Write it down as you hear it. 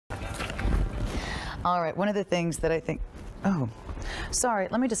All right, one of the things that I think, oh, sorry,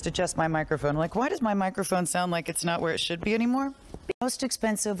 let me just adjust my microphone. Like, why does my microphone sound like it's not where it should be anymore? Most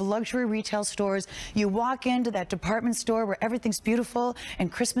expensive luxury retail stores, you walk into that department store where everything's beautiful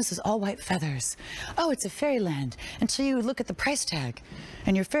and Christmas is all white feathers. Oh, it's a fairyland, until you look at the price tag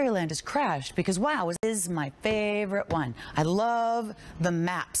and your fairyland is crashed because, wow, this is my favorite one. I love the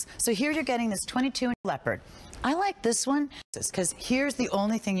maps. So here you're getting this 22-inch leopard. I like this one because here's the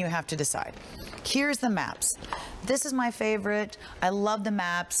only thing you have to decide. Here's the maps. This is my favorite. I love the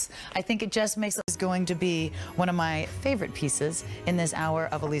maps. I think it just makes it going to be one of my favorite pieces in this hour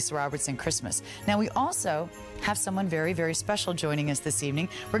of Elisa Robertson Christmas. Now, we also have someone very, very special joining us this evening.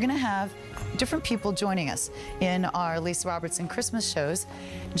 We're going to have different people joining us in our Elisa Robertson Christmas shows.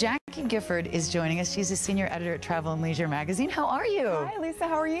 Jackie Gifford is joining us. She's a senior editor at Travel and Leisure magazine. How are you? Hi, Lisa.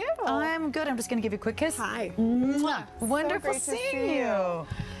 How are you? I'm good. I'm just going to give you a quick kiss. Hi. Mwah. Wonderful So great to seeing see you.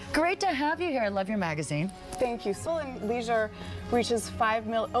 Great to have you here. I love your magazine. Thank you. Travel and Leisure reaches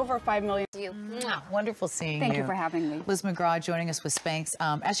over 5 million. Wonderful seeing you. Thank you for having me. Liz McGraw joining us with Spanx,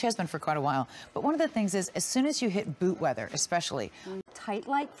 as she has been for quite a while. But one of the things is, as soon as you hit boot weather, especially.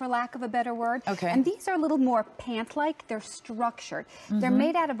 Tight-like, for lack of a better word. Okay. And these are a little more pant-like. They're structured. They're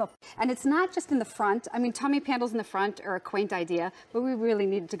made out of and it's not just in the front. I mean, tummy panels in the front are a quaint idea, but we really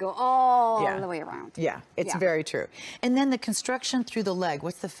needed to go all the way around. Yeah, it's very true. And then the construction through the leg.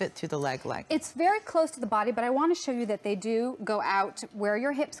 What's the fit through the leg like? It's very close to the body, but I want to show you that they do go out where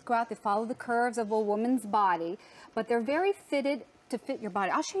your hips go out. They follow the curves of a woman's body, but they're very fitted to fit your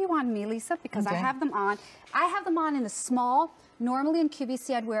body. I'll show you on me, Lisa, because I have them on. I have them on in a small. Normally in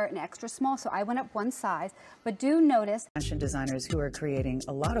QVC, I'd wear it in extra small, so I went up one size. But do notice. Fashion designers who are creating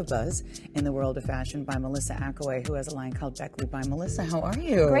a lot of buzz in the world of fashion by Melissa Akaway, who has a line called Beckley by Melissa. How are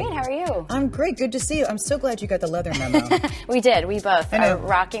you? Great, how are you? I'm great, good to see you. I'm so glad you got the leather memo. We did, we both are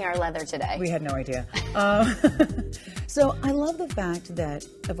rocking our leather today. We had no idea. So I love the fact that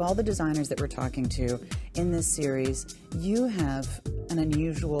of all the designers that we're talking to in this series, you have an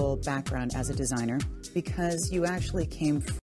unusual background as a designer because you actually came